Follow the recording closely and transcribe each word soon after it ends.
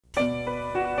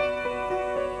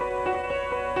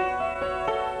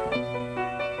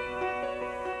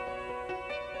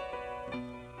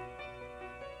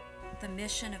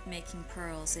mission of Making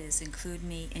Pearls is include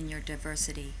me in your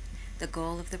diversity. The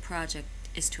goal of the project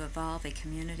is to evolve a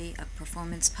community of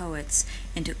performance poets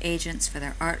into agents for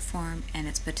their art form and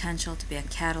its potential to be a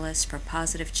catalyst for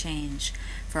positive change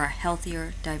for a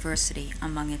healthier diversity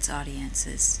among its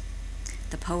audiences.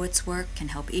 The poet's work can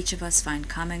help each of us find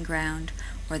common ground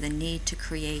or the need to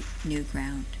create new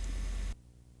ground.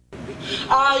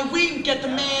 I wink at the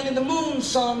man in the moon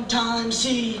sometimes.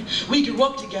 See, we grew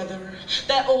up together.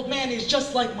 That old man is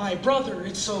just like my brother.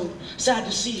 It's so sad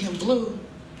to see him blue.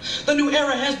 The new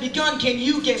era has begun. Can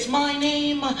you guess my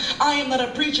name? I am not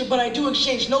a preacher, but I do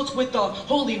exchange notes with the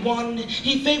Holy One.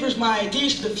 He favors my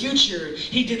ideas for the future.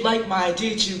 He did like my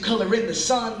idea to color in the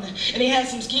sun. And he has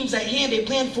some schemes at hand, a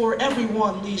plan for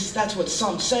everyone. At least that's what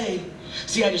some say.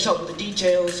 See, I just helped with the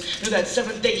details. Knew that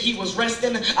 7th day he was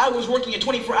resting. I was working a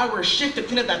 24-hour shift to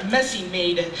clean up that mess he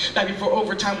made. Back before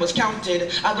overtime was counted,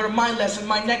 I learned my lesson.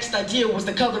 My next idea was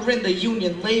to color in the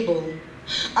union label.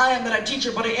 I am not a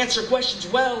teacher, but I answer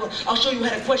questions well. I'll show you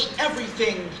how to question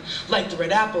everything, like the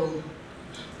red apple.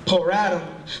 Poor Adam.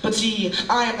 But see,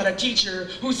 I am not a teacher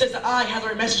who says that I have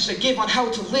a message to give on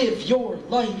how to live your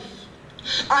life.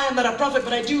 I am not a prophet,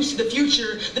 but I do see the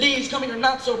future. The days coming are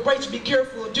not so bright, so be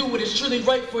careful and do what is truly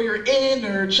right for your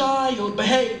inner child. But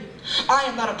hey, I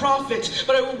am not a prophet,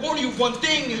 but I will warn you of one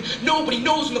thing. Nobody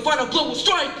knows when the final blow will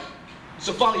strike.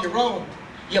 So follow your own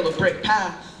yellow brick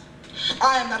path.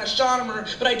 I am not an astronomer,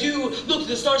 but I do look to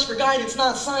the stars for guidance,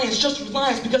 not science, just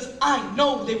reliance, because I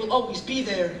know they will always be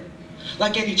there,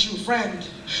 like any true friend.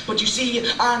 But you see,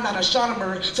 I'm not an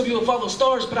astronomer. Some people follow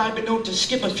stars, but I've been known to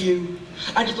skip a few.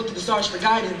 I just look to the stars for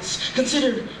guidance.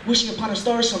 Consider wishing upon a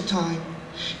star sometime,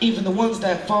 even the ones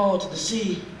that fall to the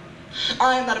sea.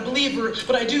 I am not a believer,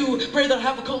 but I do pray that I'll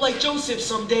have a coat like Joseph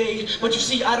someday. But you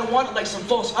see, I don't want it like some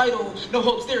false idol. No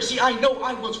hopes there. See, I know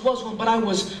I once was one, but I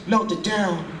was melted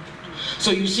down.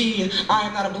 So you see, I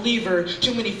am not a believer.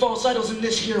 Too many false idols in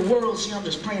this here world. See, I'm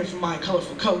just praying for my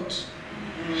colorful coat.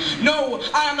 No,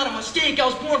 I am not a mistake. I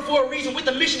was born for a reason, with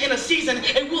a mission and a season.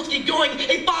 A will to get going,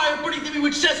 a fire burning through me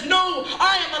which says, no,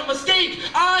 I am not a mistake.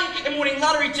 I am winning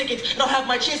lottery tickets, and I'll have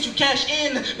my chance to cash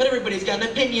in. But everybody's got an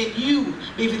opinion. You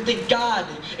may even think God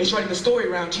is writing the story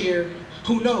around here.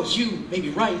 Who knows? You may be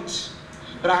right,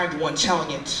 but I'm the one telling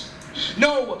it.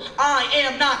 No, I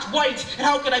am not white, and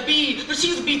how could I be? There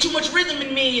seems to be too much rhythm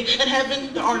in me. In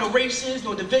heaven, there are no races,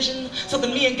 no division.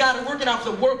 Something me and God are working out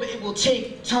for the world, but it will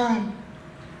take time.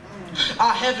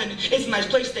 Heaven is a nice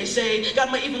place, they say.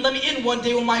 God might even let me in one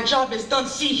day when my job is done.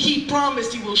 See, he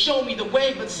promised he will show me the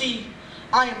way, but see,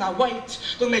 I am not white.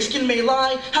 Though my skin may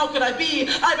lie, how could I be?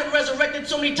 I've been resurrected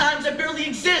so many times I barely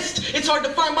exist. It's hard to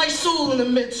find my soul in the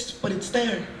midst, but it's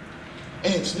there,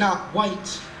 and it's not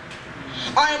white.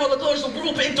 I am all the colors of the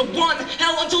world put into one.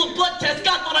 Hell, until a blood test,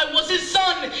 God thought I was his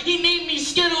son. He named me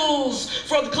Skittles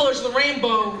for all the colors of the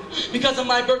rainbow. Because of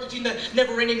my birth between the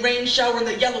never-ending rain shower and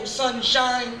the yellow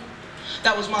sunshine.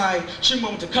 That was my true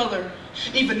moment of color.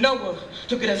 Even Noah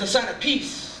took it as a sign of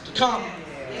peace to come.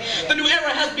 The new era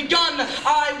has begun.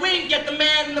 I wink at the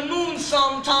man in the moon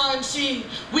sometimes. See,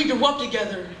 we grew up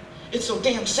together. It's so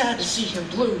damn sad to see him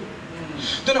blue.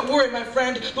 Do not worry, my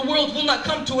friend, the world will not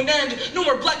come to an end. No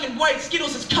more black and white,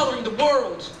 Skittles is coloring the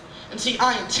world. And see,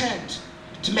 I intend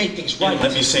to make things right.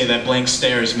 Let me say that blank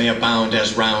stares may abound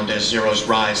as round as zeros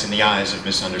rise in the eyes of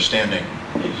misunderstanding.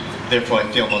 Therefore,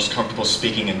 I feel most comfortable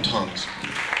speaking in tongues.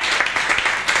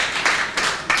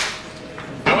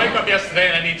 I wake up yesterday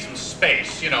and I need some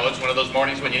space. You know, it's one of those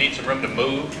mornings when you need some room to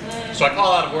move. So I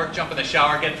call out of work, jump in the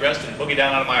shower, get dressed, and boogie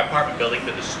down out of my apartment building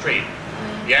to the street.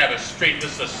 Yeah, the street,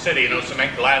 this is a city, you know,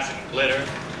 cement, glass, and glitter.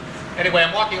 Anyway,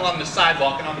 I'm walking along the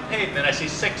sidewalk, and on the pavement I see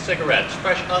 6 cigarettes,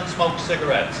 fresh, unsmoked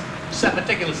cigarettes, set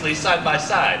meticulously side by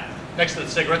side. Next to the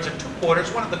cigarettes are 2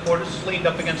 quarters. One of the quarters is leaned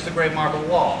up against the gray marble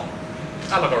wall.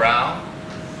 I look around.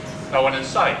 No one in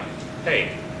sight.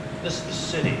 Hey, this is the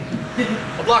city.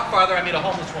 A block farther, I meet a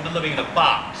homeless woman living in a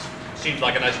box. Seems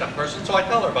like a nice enough person, so I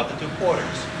tell her about the 2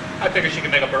 quarters. I figure she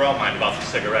can make up her own mind about the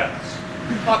cigarettes.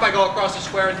 Off I go across the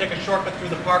square and take a shortcut through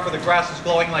the park where the grass is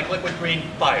glowing like liquid green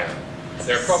fire.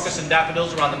 There are crocus and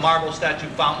daffodils around the marble statue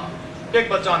fountain. Big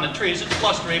buds on the trees. It's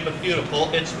blustery but beautiful.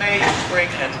 It's May, spring,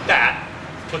 and that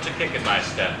puts a kick in my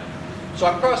step. So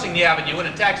I'm crossing the avenue and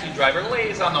a taxi driver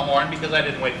lays on the horn because I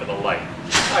didn't wait for the light.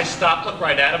 I stop, look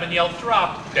right at him, and yell,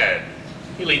 "Drop dead."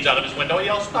 He leans out of his window and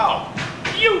yells, "No,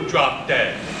 you drop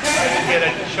dead." I get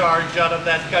a charge out of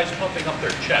that guy's pumping up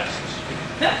their chests.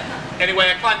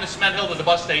 Anyway, I climb the cement hill to the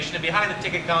bus station, and behind the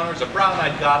ticket counter is a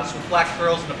brown-eyed goddess with black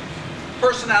curls and a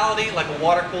personality like a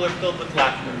water cooler filled with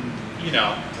laughter. you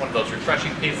know, one of those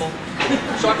refreshing people.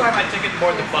 So I buy my ticket and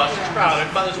board the bus. It's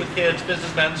crowded, mothers with kids,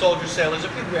 businessmen, soldiers, sailors, a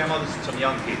few grandmothers, and some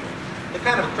young people. The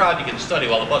kind of a crowd you can study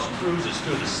while the bus cruises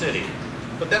through the city.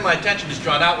 But then my attention is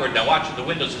drawn outward, and I watch through the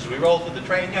windows as we roll through the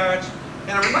train yards.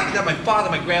 And I'm reminded that my father,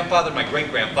 my grandfather, and my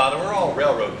great-grandfather were all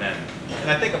railroad men.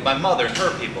 And I think of my mother and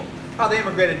her people, how they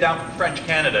immigrated down from French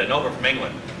Canada and over from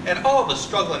England, and all the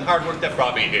struggle and hard work that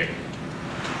brought me here.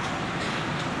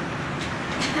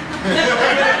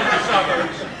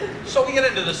 So we get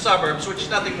into the suburbs, which is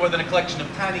nothing more than a collection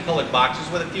of tiny colored boxes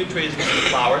with a few trees and some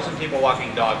flowers and people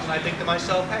walking dogs. And I think to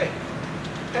myself, hey,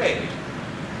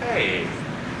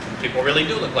 people really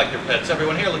do look like their pets.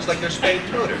 Everyone here looks like they're spayed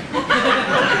and neutered.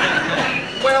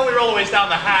 Well, we roll a ways down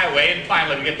the highway, and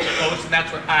finally we get to the coast, and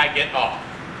that's where I get off.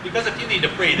 Because if you need to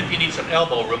breathe, if you need some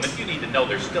elbow room, if you need to know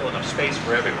there's still enough space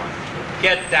for everyone,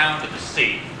 get down to the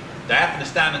sea.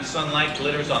 Diaphanous diamond sunlight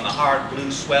glitters on the hard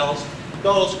blue swells.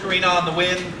 Gulls careen on the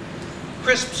wind.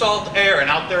 Crisp salt air, and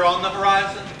out there on the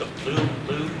horizon, the blue,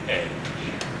 blue edge.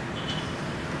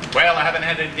 Well, I haven't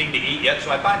had anything to eat yet,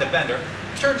 so I find a vendor.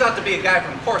 Turns out to be a guy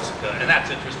from Corsica, and that's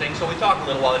interesting, so we talk a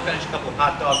little while I finish a couple of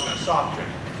hot dogs and a soft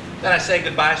drink. Then I say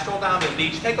goodbye, stroll down to the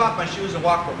beach, take off my shoes, and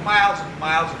walk for miles and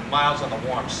miles and miles on the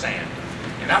warm sand.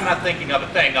 And I'm not thinking of a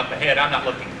thing up ahead, I'm not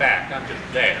looking back, I'm just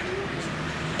there.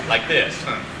 Like this,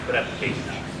 but at the case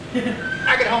now.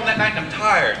 I get home that night and I'm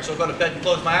tired, so I go to bed and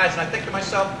close my eyes, and I think to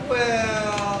myself,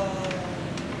 well,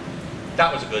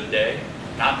 that was a good day.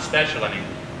 Not special, I mean,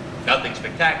 nothing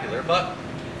spectacular, but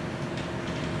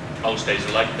most days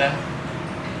are like that.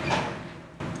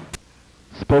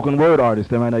 Spoken word artists,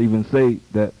 they might not even say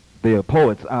that they are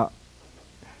poets.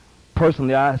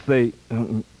 Personally, I say,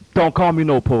 don't call me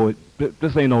no poet.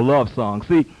 This ain't no love song.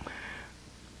 See,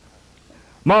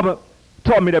 Mama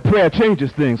taught me that prayer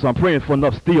changes things, so I'm praying for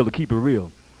enough steel to keep it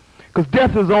real. Because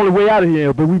death is the only way out of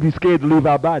here, but we be scared to leave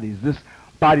our bodies. This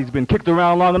body's been kicked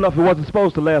around long enough, it wasn't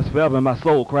supposed to last forever, and my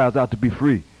soul cries out to be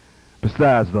free.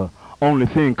 Besides, the only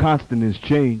thing constant is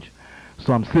change.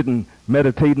 So I'm sitting,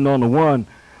 meditating on the one,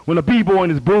 when a b-boy in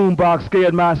his boombox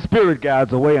scared my spirit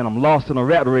guides away, and I'm lost in a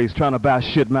rat race trying to buy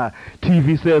shit my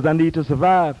TV says I need to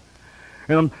survive.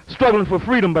 And I'm struggling for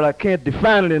freedom, but I can't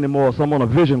define it anymore, so I'm on a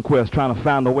vision quest trying to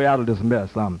find a way out of this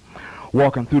mess. I'm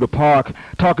walking through the park,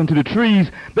 talking to the trees.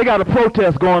 They got a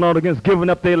protest going on against giving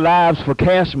up their lives for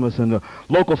Cashmas, and the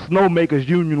local snowmakers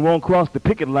union won't cross the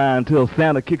picket line until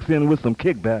Santa kicks in with some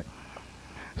kickback.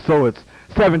 So it's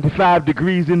 75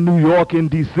 degrees in New York in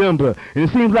December, and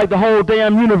it seems like the whole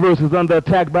damn universe is under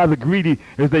attack by the greedy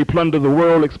as they plunder the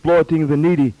world, exploiting the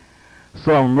needy.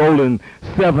 So I'm rolling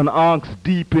 7 ounces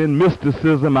deep in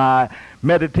mysticism. I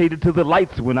meditated till the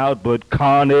lights went out, but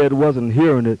Con Ed wasn't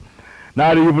hearing it.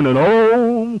 Not even an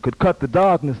Om could cut the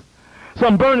darkness. So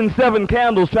I'm burning 7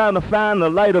 candles trying to find the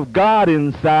light of God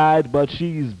inside, but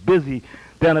she's busy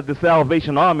down at the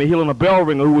Salvation Army healing a bell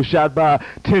ringer who was shot by a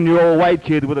 10-year-old white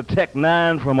kid with a Tech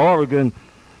 9 from Oregon.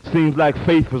 Seems like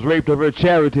Faith was raped of her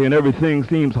charity and everything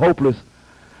seems hopeless.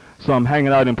 So I'm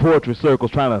hanging out in poetry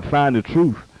circles trying to find the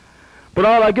truth. But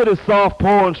all I get is soft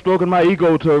porn stroking my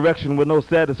ego to erection with no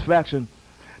satisfaction.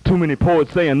 Too many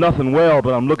poets saying nothing well,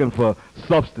 but I'm looking for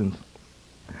substance.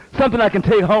 Something I can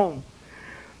take home.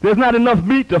 There's not enough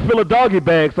meat to fill a doggy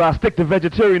bag, so I stick to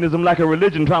vegetarianism like a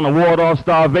religion trying to ward off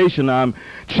starvation. I'm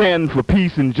chanting for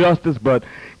peace and justice, but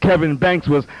Kevin Banks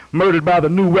was murdered by the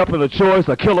new weapon of choice.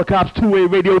 A killer cop's 2-way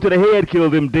radio to the head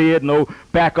killed him dead. No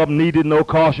backup needed, no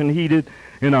caution heeded.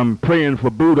 And I'm praying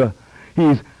for Buddha.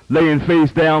 He's laying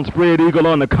face down, spread eagle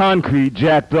on the concrete,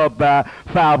 jacked up by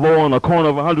 5-0 on the corner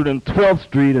of 112th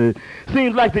Street. And it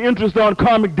seems like the interest on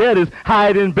karmic debt is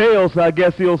higher than bail, so I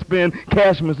guess he'll spend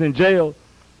Cashmas in jail.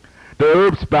 The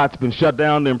herb spot's been shut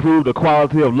down to improve the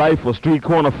quality of life for street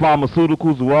corner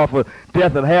pharmaceuticals who offer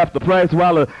death at half the price,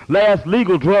 while the last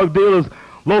legal drug dealers,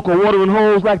 local watering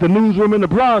holes like the newsroom in the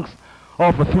Bronx,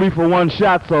 offer 3-for-1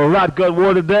 shots so rot gut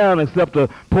watered down, except the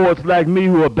poets like me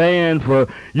who are banned for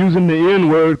using the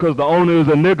N-word because the owner is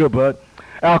a nigger, but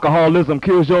alcoholism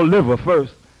kills your liver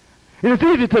first. And it's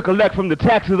easy to collect from the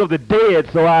taxes of the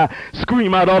dead, so I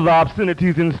scream out other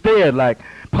obscenities instead, like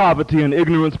poverty and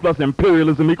ignorance plus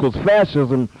imperialism equals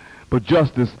fascism, but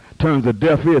justice turns a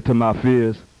deaf ear to my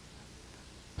fears.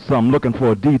 So I'm looking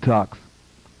for a detox,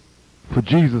 for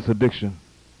Jesus addiction.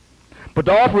 But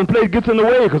the offering plate gets in the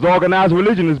way because organized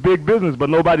religion is big business,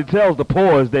 but nobody tells the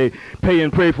poor as they pay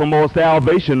and pray for more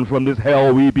salvation from this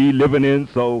hell we be living in.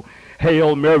 So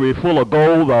Hail Mary full of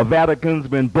gold, the Vatican's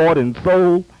been bought and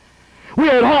sold. We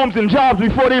had homes and jobs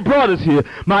before they brought us here.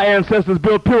 My ancestors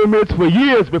built pyramids for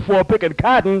years before picking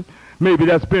cotton. Maybe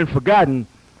that's been forgotten.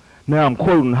 Now I'm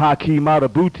quoting Hakeem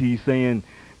Adabuti saying,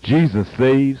 Jesus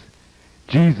saves,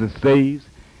 Jesus saves,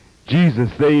 Jesus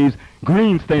saves.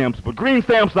 Green stamps, but green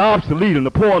stamps are obsolete, and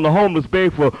the poor and the homeless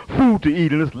beg for food to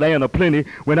eat in this land of plenty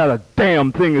when not a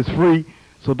damn thing is free.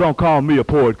 So don't call me a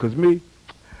poet, 'cause me,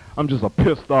 I'm just a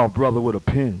pissed off brother with a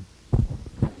pen.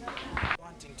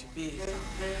 Wanting to be,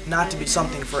 not to be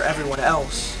something for everyone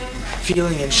else,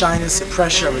 feeling in shyness the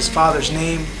pressure of his father's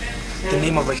name, the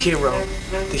name of a hero,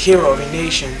 the hero of a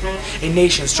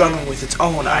nation struggling with its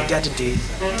own identity.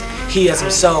 He as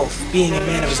himself, being a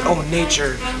man of his own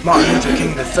nature, Martin Luther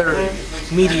King III,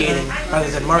 mediating rather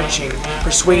than marching,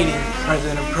 persuading rather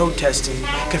than protesting,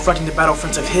 confronting the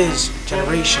battlefronts of his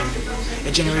generation,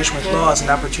 a generation with laws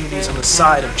and opportunities on the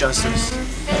side of justice.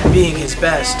 Being his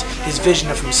best, his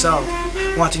vision of himself,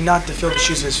 wanting not to fill the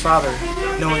shoes of his father,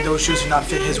 knowing those shoes do not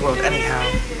fit his world anyhow,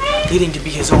 needing to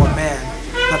be his own man,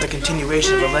 not the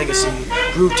continuation of a legacy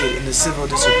rooted in the civil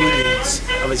disobedience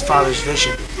of his father's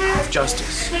vision of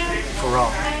justice for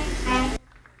all.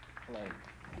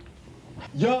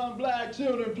 Young black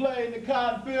children play in the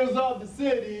cotton fields of the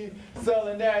city,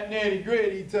 selling that nitty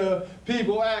gritty to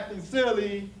people acting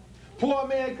silly. Poor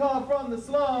man come from the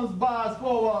slums, buys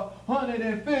for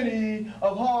 $150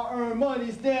 of hard-earned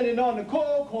money, standing on the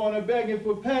cold corner begging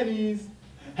for pennies.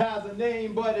 Has a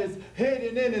name but is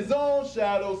hidden in his own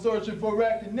shadow, searching for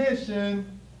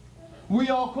recognition. We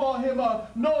all call him a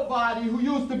nobody who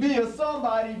used to be a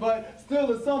somebody, but still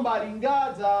a somebody in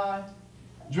God's eye.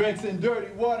 Drinks in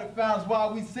dirty water fountains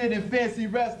while we sit in fancy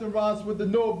restaurants with the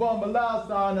no bum allowed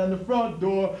sign on the front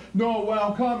door, knowing where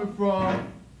I'm coming from.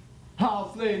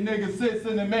 House slave nigga sits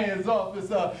in the mayor's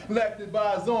office, elected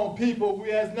by his own people,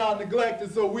 who has not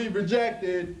neglected, so we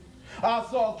rejected. I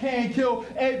saw Cain kill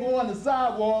Abel on the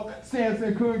sidewalk.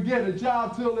 Samson couldn't get a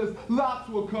job till his locks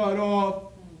were cut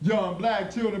off. Young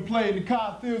black children play in the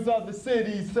cotton fields of the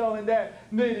city, selling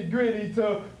that nitty gritty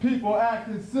to people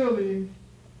acting silly.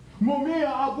 Mumia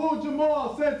Abu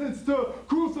Jamal sentenced to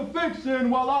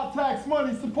crucifixion while our tax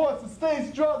money supports the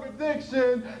state's drug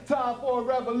addiction. Time for a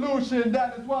revolution,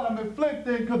 that is what I'm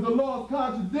inflicting, cause the law's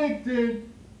contradicted.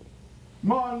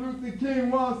 Martin Luther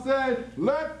King once said,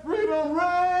 "Let freedom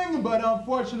ring," but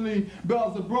unfortunately,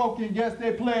 bells are broken. Guess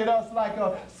they played us like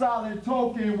a silent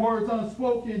token. Words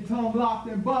unspoken, tongue locked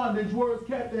in bondage, words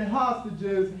kept in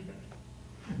hostages.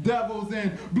 Devils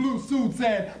in blue suits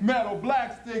and metal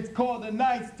black sticks, called the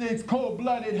nightsticks,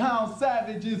 cold-blooded hound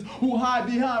savages who hide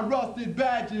behind rusted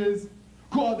badges.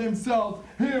 Call themselves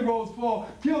heroes for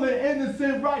killing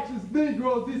innocent, righteous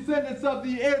Negroes, descendants of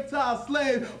the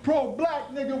anti-slave,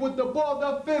 pro-black nigga with the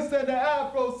balled-up fist and the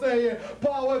afro saying,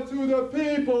 "Power to the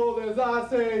people," as I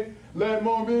say, "Let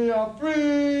Mumia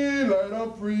free, let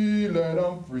them free, let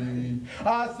them free."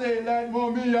 I say, "Let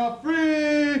Mumia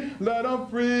free, let them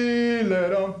free,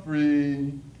 let them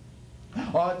free."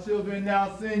 Our children now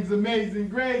sings Amazing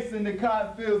Grace in the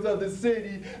cotton fields of the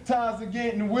city. Times are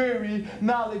getting weary.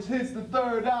 Knowledge hits the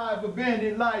third eye of a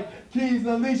bandit like keys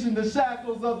unleashing the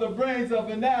shackles of the brains of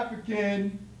an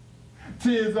African.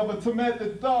 Tears of a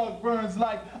tormented thug burns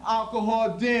like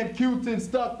alcohol, damn Q-tip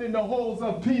stuck in the holes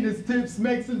of penis tips.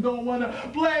 Makes him don't wanna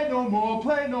play no more,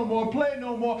 play no more, play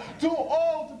no more. Too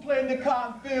old to play in the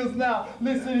cotton fields now.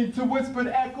 Listening to whispered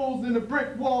echoes in the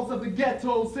brick walls of the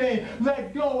ghetto saying,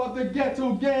 "Let go of the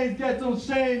ghetto games, ghetto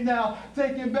shame now."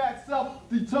 Taking back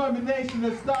self-determination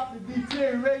to stop the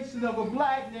deterioration of a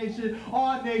black nation,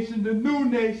 our nation, the new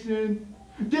nation.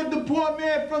 Give the poor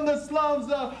man from the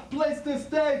slums a place to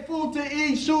stay, food to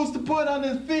eat, shoes to put on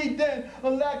his feet, then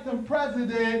elect him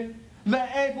president.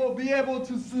 Let Abel be able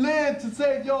to live, to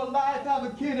save your life, have a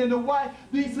kid and a wife,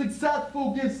 be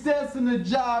successful, get sense in the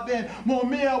job, and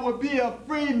Mumia will be a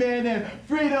free man, and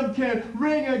freedom can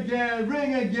ring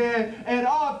again, and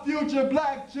our future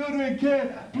black children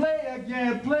can play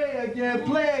again, play again,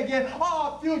 play again.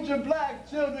 Our future black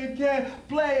children can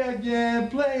play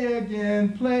again, play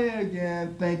again, play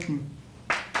again. Thank you.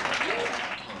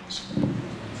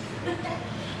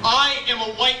 I am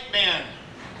a white man.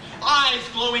 Eyes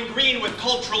glowing green with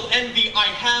cultural envy, I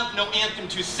have no anthem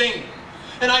to sing.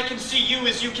 And I can see you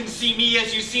as you can see me,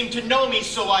 as you seem to know me,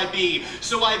 so I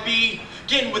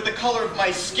begin with the color of my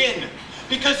skin.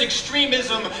 Because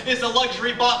extremism is a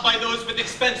luxury bought by those with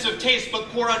expensive taste but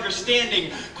poor understanding,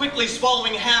 quickly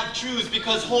swallowing half-truths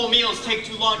because whole meals take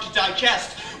too long to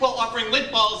digest, while offering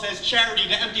lint balls as charity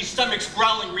to empty stomachs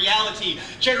growling reality.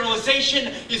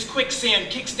 Generalization is quicksand,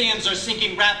 kickstands are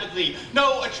sinking rapidly.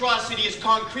 No atrocity is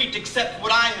concrete except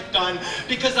what I have done,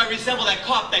 because I resemble that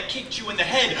cop that kicked you in the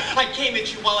head. I came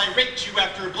at you while I raped you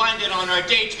after blinded on our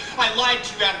date. I lied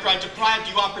to you after I deprived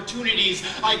you opportunities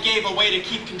I gave away to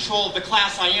keep control of the class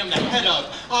class I am the head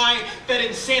of. I fed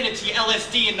insanity,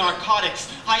 LSD, and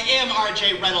narcotics. I am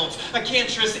R.J. Reynolds, a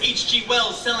cancerous H.G.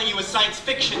 Wells selling you a science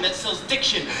fiction that sells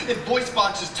diction in voice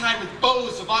boxes tied with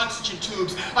bows of oxygen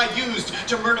tubes I used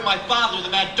to murder my father, the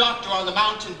mad doctor on the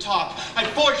mountaintop. I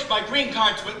forged my green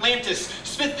card to Atlantis.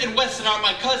 Smith and Wesson are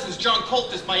my cousins. John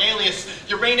Colt is my alias.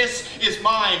 Uranus is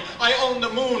mine. I own the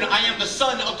moon. I am the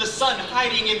son of the sun,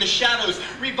 hiding in the shadows,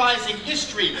 revising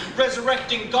history,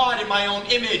 resurrecting God in my own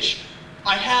image.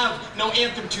 I have no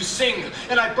anthem to sing,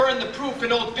 and I burn the proof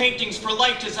in old paintings for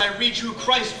light as I redrew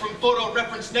Christ from photo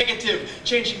reference negative,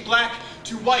 changing black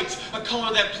to white, a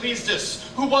color that pleased us.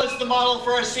 Who was the model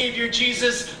for our Savior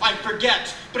Jesus? I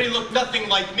forget, but he looked nothing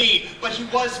like me, but he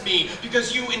was me,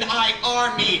 because you and I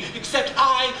are me, except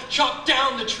I chopped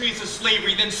down the trees of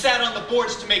slavery, then sat on the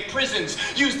boards to make prisons,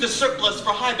 used the surplus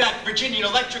for high-back Virginian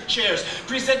electric chairs,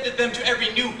 presented them to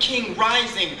every new king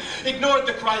rising, ignored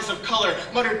the cries of color,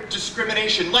 muttered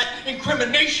discrimination, let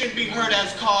incrimination be heard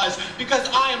as cause, because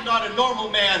I am not a normal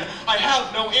man, I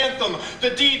have no anthem,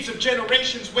 the deeds of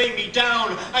generations weigh me down,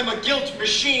 I'm a guilt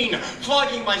machine,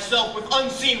 flogging myself with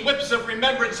unseen whips of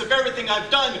remembrance of everything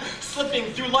I've done, slipping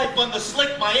through life on the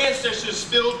slick my ancestors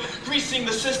spilled, greasing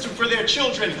the system for their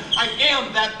children. I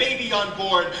am that baby on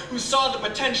board who saw the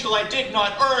potential I did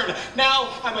not earn.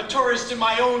 Now I'm a tourist in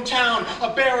my own town,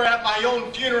 a bearer at my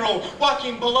own funeral,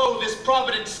 walking below this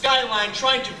Providence skyline,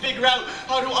 trying to figure out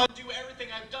how to undo everything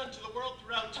I've done to the world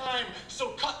throughout time. So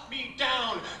cut me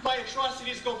down. My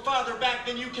atrocities go farther back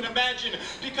than you can imagine,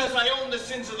 because I own the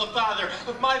sins of the father,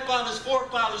 of my father's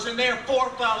forefathers and their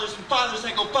forefathers and fathers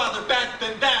that go farther back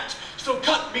than that. So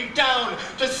cut me down.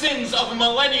 The sins of a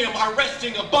millennium are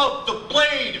resting above the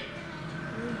blade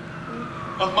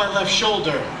of my left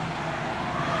shoulder,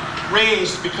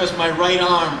 raised because my right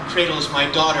arm cradles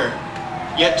my daughter,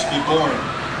 yet to be born.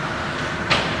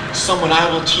 Someone I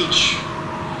will teach,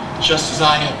 just as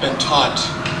I have been taught,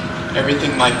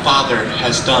 everything my father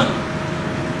has done.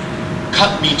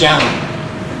 Cut me down,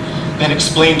 then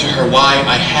explain to her why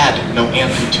I had no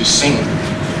anthem to sing.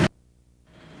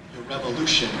 Your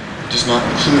revolution does not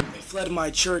include me. I fled my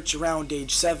church around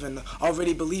age 7,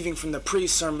 already believing from the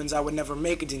priest sermons I would never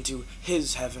make it into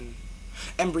his heaven.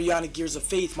 Embryonic years of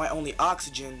faith, my only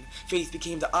oxygen. Faith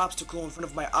became the obstacle in front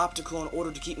of my optical in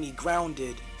order to keep me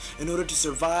grounded. In order to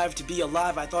survive, to be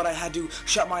alive, I thought I had to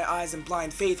shut my eyes in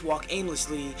blind faith, walk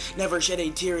aimlessly, never shed a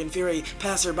tear in fear a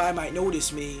passerby might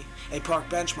notice me. A park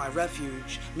bench, my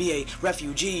refuge. Me, a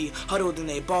refugee, huddled in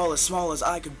a ball as small as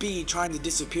I could be, trying to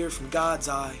disappear from God's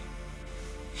eye.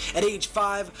 At age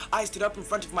 5, I stood up in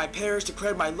front of my parish,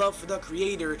 declared my love for the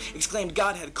Creator, exclaimed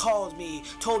God had called me,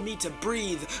 told me to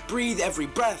breathe, breathe every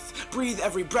breath,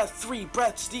 3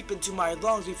 breaths deep into my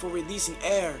lungs before releasing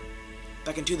air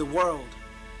back into the world.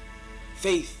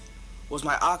 Faith was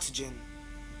my oxygen,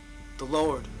 the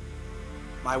Lord,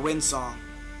 my wind song.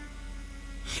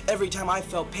 Every time I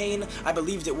felt pain, I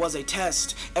believed it was a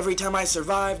test. Every time I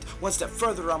survived, one step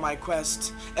further on my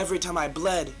quest. Every time I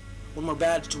bled, one more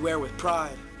badge to wear with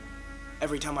pride.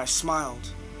 Every time I smiled,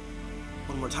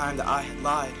 one more time that I had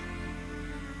lied.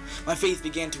 My faith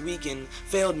began to weaken,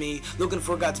 failed me, looking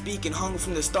for God's beacon hung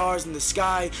from the stars in the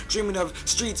sky, dreaming of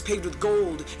streets paved with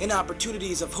gold, and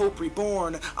opportunities of hope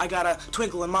reborn. I got a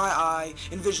twinkle in my eye,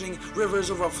 envisioning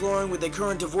rivers overflowing with a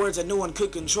current of words that no one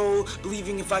could control,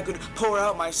 believing if I could pour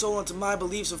out my soul into my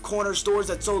beliefs of corner stores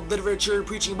that sold literature,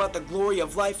 preaching about the glory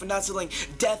of life and not selling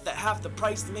death at half the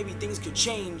price, then maybe things could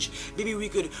change. Maybe we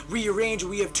could rearrange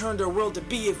what we have turned our world to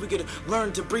be if we could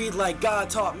learn to breathe like God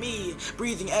taught me,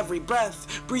 breathing every breath,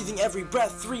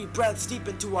 3 breaths deep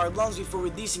into our lungs before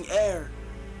releasing air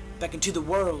back into the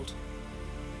world.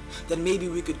 Then maybe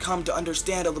we could come to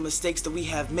understand all the mistakes that we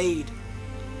have made.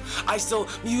 I still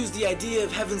muse the idea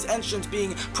of heaven's entrance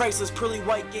being priceless pearly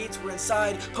white gates where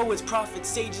inside poets, prophets,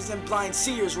 sages, and blind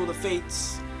seers rule the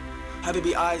fates. How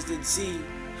baby eyes did see,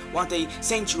 want a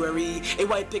sanctuary, a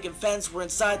white picket fence where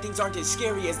inside things aren't as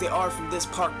scary as they are from this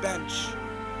park bench,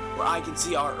 where I can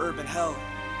see our urban hell.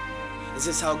 Is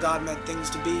this how God meant things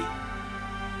to be?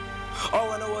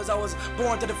 All I know is I was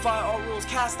born to defy all rules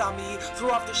cast on me,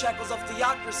 throw off the shackles of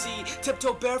theocracy,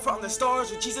 tiptoe barefoot on the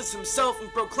stars with Jesus himself and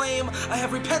proclaim, I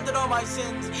have repented all my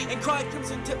sins, and cried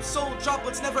crimson-tipped soul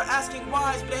droplets, never asking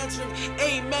whys, but answering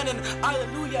amen and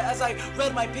hallelujah as I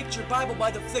read my picture Bible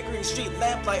by the flickering street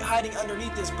lamplight, hiding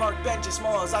underneath this park bench as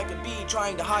small as I could be,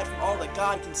 trying to hide from all that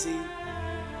God can see.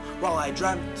 While I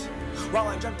dreamt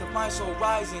of my soul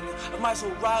rising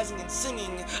and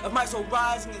singing, of my soul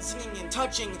rising and singing and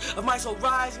touching, of my soul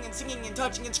rising and singing and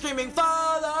touching and screaming,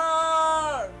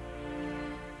 Father!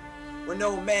 Where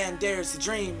no man dares to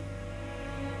dream.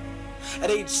 At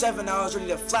age 7, I was ready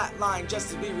to flatline just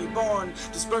to be reborn,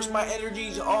 disperse my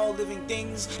energy to all living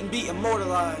things and be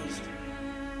immortalized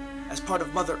as part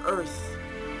of Mother Earth.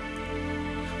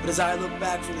 But as I look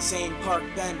back from the same park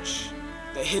bench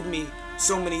that hid me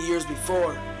so many years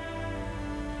before,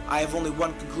 I have only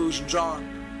one conclusion drawn.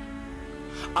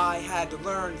 I had to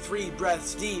learn 3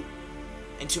 breaths deep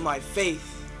into my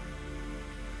faith.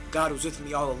 God was with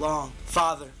me all along.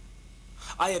 Father,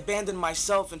 I abandon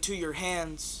myself into your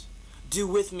hands. Do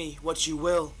with me what you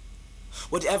will.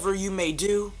 Whatever you may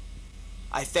do,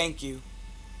 I thank you.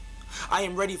 I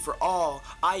am ready for all.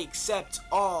 I accept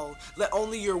all. Let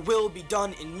only your will be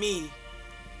done in me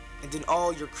and in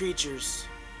all your creatures.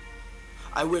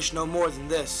 I wish no more than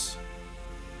this,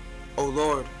 O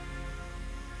Lord.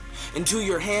 Into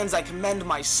your hands I commend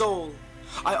my soul.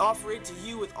 I offer it to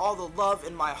you with all the love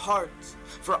in my heart,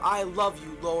 for I love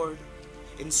you, Lord,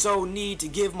 and so need to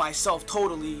give myself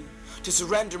totally, to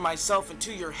surrender myself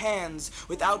into your hands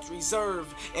without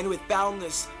reserve and with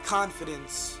boundless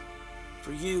confidence,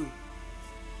 for you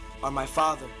are my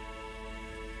Father.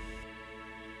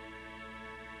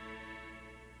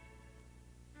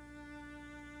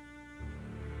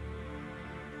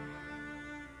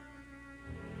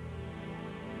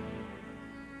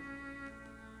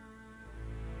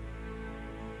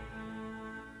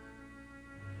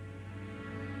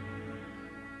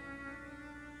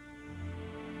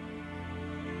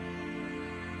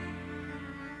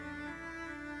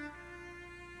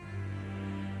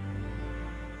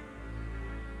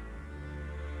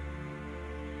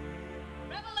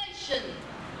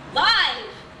 Live,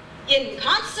 in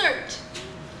concert.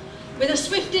 With a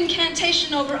swift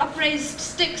incantation over upraised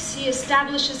sticks, he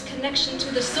establishes connection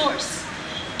to the source.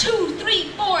 2, 3,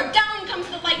 4, down comes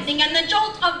the lightning, and the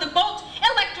jolt of the bolt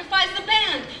electrifies the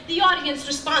band. The audience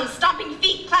responds, stomping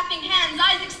feet, clapping hands,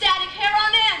 eyes ecstatic, hair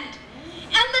on end.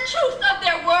 And the truth of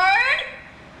their word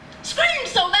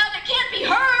screams so loud it can't be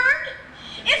heard.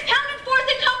 Is pounded forth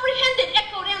and comprehended,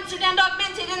 echoed, answered, and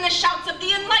augmented in the shouts of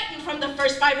the enlightened from the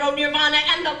first by road nirvana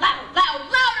and the loud, loud,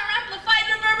 louder amplified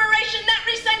reverberation that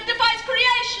re-sanctifies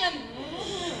creation.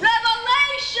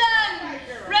 Revelation!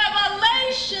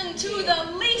 Revelation to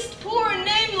the least poor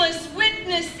nameless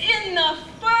witness in the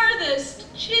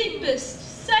furthest,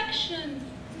 cheapest section.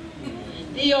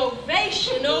 The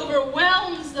ovation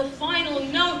overwhelms the final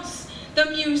notes,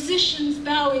 the musicians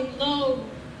bowing low.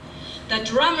 The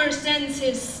drummer sends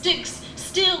his sticks,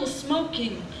 still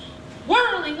smoking,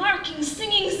 whirling, arcing,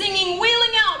 singing, zinging,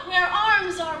 wheeling out where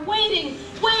arms are waiting,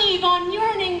 wave on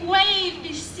yearning wave,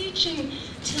 beseeching,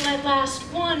 till at last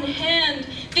one hand,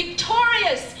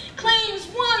 victorious, claims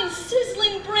one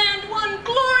sizzling brand, one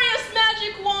glorious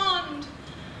magic wand.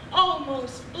 O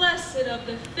most blessed of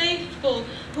the faithful,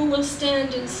 who will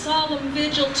stand in solemn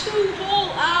vigil 2 whole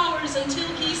hours until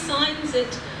he signs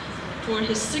it. For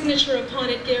his signature upon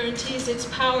it guarantees its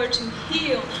power to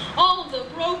heal all the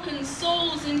broken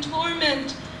souls in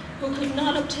torment who could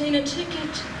not obtain a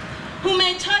ticket, who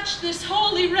may touch this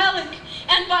holy relic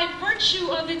and by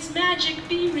virtue of its magic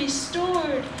be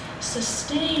restored,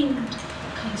 sustained,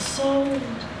 consoled,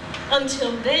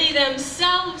 until they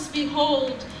themselves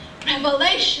behold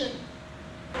revelation.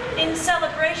 In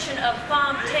celebration of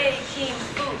Pham Te Kim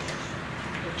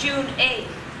Phuc, June 8,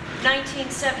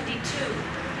 1972,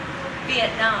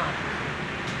 Vietnam.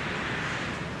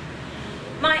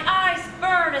 My eyes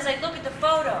burn as I look at the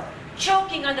photo,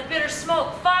 choking on the bitter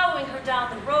smoke, following her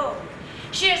down the road.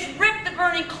 She has ripped the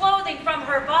burning clothing from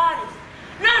her body.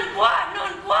 Non quoi,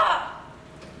 non quoi.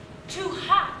 Too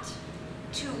hot,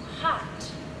 too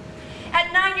hot.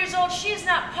 At 9 years old, she is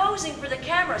not posing for the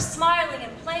camera, smiling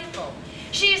and playful.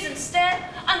 She is instead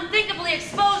unthinkably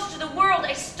exposed to the world,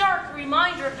 a stark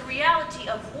reminder of the reality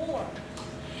of war.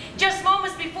 Just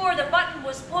moments before the button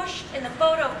was pushed and the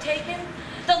photo taken,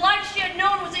 the life she had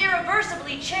known was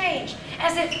irreversibly changed,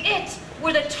 as if it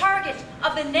were the target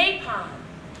of the napalm.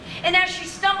 And as she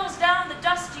stumbles down the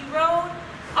dusty road,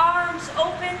 arms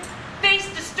open, face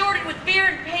distorted with fear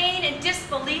and pain and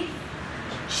disbelief,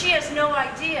 she has no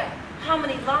idea how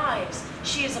many lives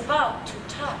she is about to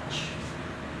touch.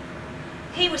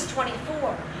 He was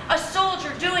 24, a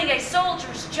soldier doing a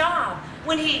soldier's job,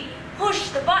 when he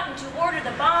pushed the button to order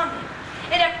the bombing.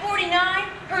 And at 49,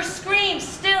 her screams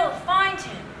still find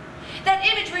him. That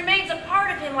image remains a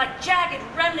part of him like jagged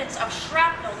remnants of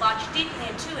shrapnel lodged deeply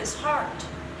into his heart.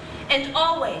 And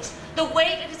always, the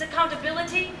weight of his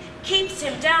accountability keeps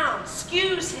him down,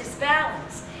 skews his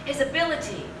balance, his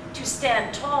ability to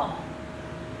stand tall.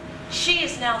 She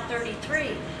is now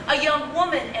 33, a young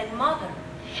woman and mother.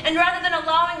 And rather than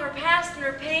allowing her past and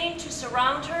her pain to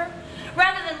surround her,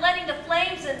 rather than letting the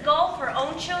flames engulf her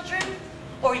own children,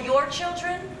 or your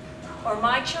children, or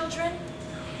my children.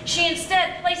 She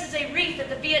instead places a wreath at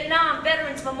the Vietnam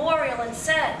Veterans Memorial and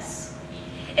says,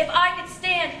 "If I could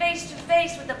stand face to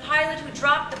face with the pilot who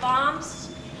dropped the bombs,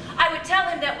 I would tell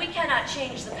him that we cannot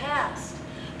change the past,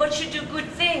 but should do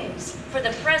good things for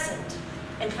the present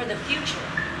and for the future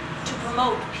to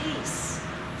promote peace."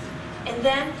 And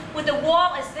then, with the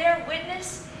wall as their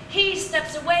witness, he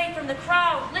steps away from the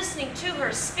crowd listening to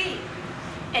her speak.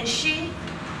 And she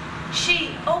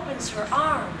opens her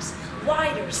arms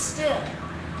wider still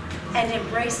and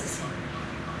embraces him.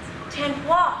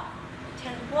 Tenhua,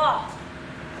 Tenhua,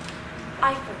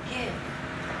 I forgive.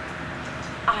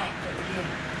 I forgive.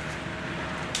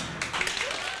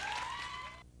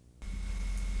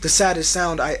 The saddest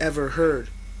sound I ever heard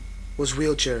was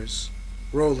wheelchairs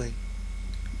rolling.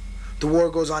 The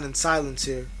war goes on in silence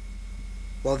here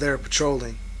while they're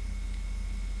patrolling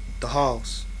the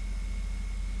halls.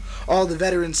 All the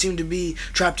veterans seem to be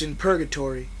trapped in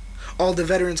purgatory. All the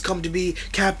veterans come to be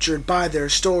captured by their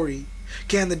story.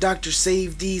 Can the doctor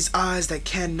save these eyes that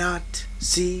cannot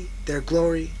see their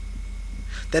glory?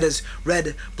 That as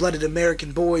red-blooded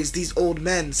American boys these old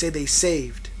men say they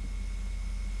saved.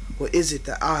 What is it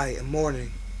that I am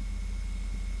mourning?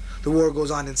 The war goes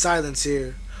on in silence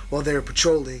here while they're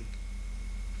patrolling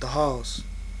the halls.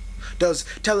 Does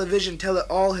television tell it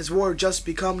all? Has war just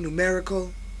become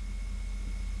numerical?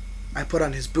 I put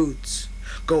on his boots,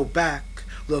 go back,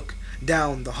 look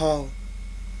down the hall.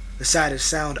 The saddest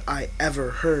sound I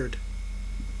ever heard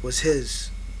was his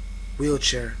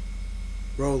wheelchair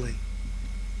rolling.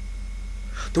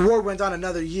 The war went on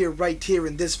another year right here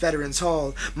in this veterans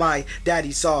hall. My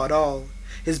daddy saw it all.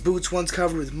 His boots once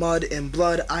covered with mud and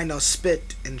blood, I now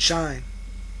spit and shine.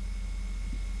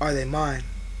 Are they mine?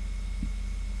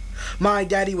 My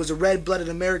daddy was a red-blooded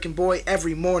American boy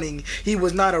every morning. He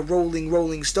was not a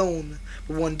rolling stone,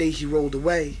 but one day he rolled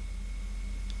away.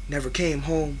 Never came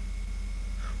home.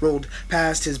 Rolled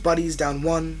past his buddies down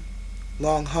one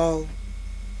long hall.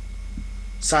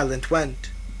 Silent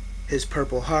went his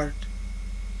purple heart.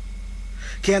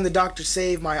 Can the doctor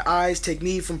save my eyes, take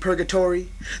me from purgatory?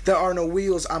 There are no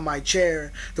wheels on my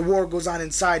chair. The war goes on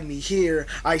inside me here.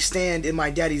 I stand in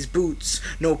my daddy's boots.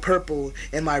 No purple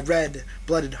in my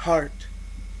red-blooded heart.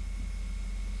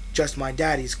 Just my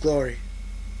daddy's glory.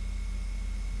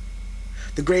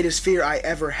 The greatest fear I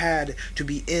ever had, to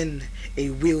be in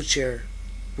a wheelchair,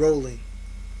 rolling.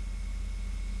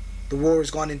 The war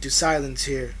has gone into silence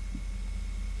here,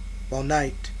 while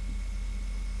night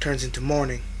turns into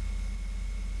morning.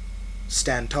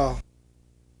 Stand tall.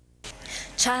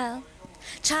 Child,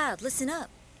 listen up.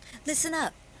 Listen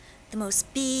up. The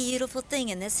most beautiful thing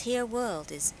in this here world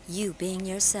is you being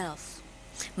yourself.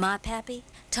 My pappy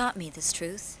taught me this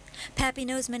truth. Pappy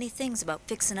knows many things about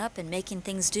fixing up and making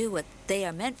things do what they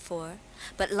are meant for,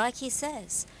 but like he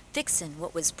says, fixing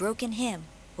what was broke in him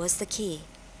was the key.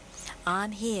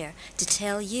 I'm here to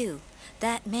tell you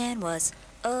that man was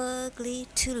ugly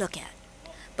to look at,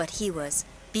 but he was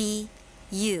beautiful.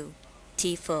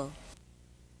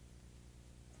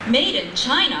 Made in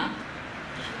China,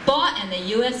 bought in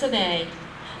the US of A,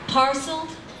 parceled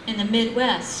in the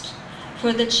Midwest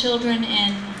for the children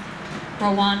in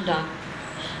Rwanda.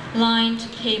 Lined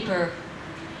paper,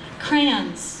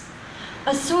 crayons,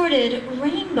 assorted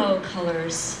rainbow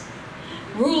colors,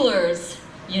 rulers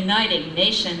uniting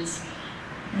nations,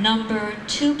 number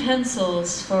 2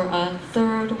 pencils for a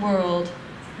third world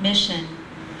mission,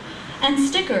 and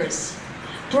stickers,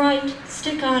 bright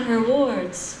stick-on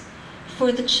rewards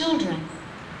for the children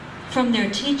from their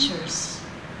teachers,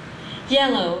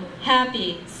 yellow,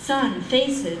 happy sun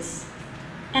faces,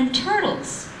 and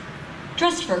turtles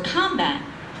dressed for combat,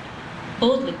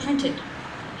 boldly printed,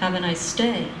 "Have a nice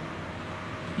day."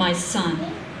 My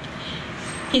son,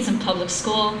 he's in public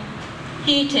school.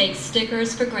 He takes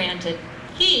stickers for granted.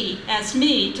 He asked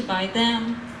me to buy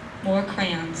them more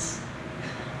crayons.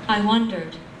 I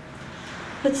wondered,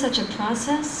 with such a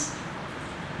process,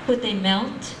 would they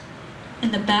melt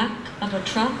in the back of a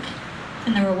truck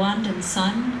in the Rwandan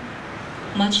sun,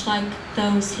 much like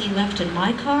those he left in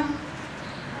my car?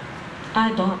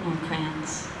 I bought more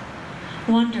crayons,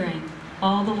 wondering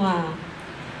all the while,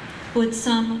 would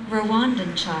some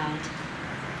Rwandan child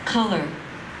color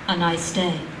a nice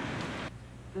day?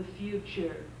 The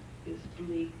future is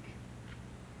bleak.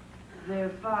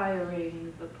 They're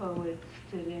firing the poets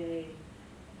today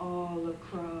all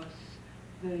across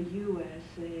the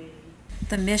USA.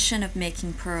 The mission of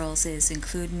making pearls is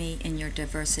include me in your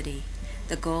diversity.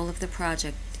 The goal of the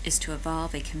project is to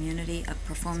evolve a community of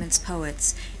performance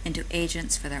poets into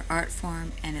agents for their art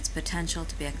form and its potential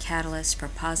to be a catalyst for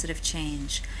positive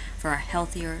change for a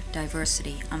healthier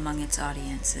diversity among its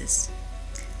audiences.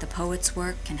 The poet's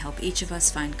work can help each of us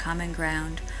find common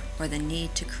ground or the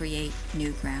need to create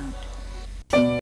new ground.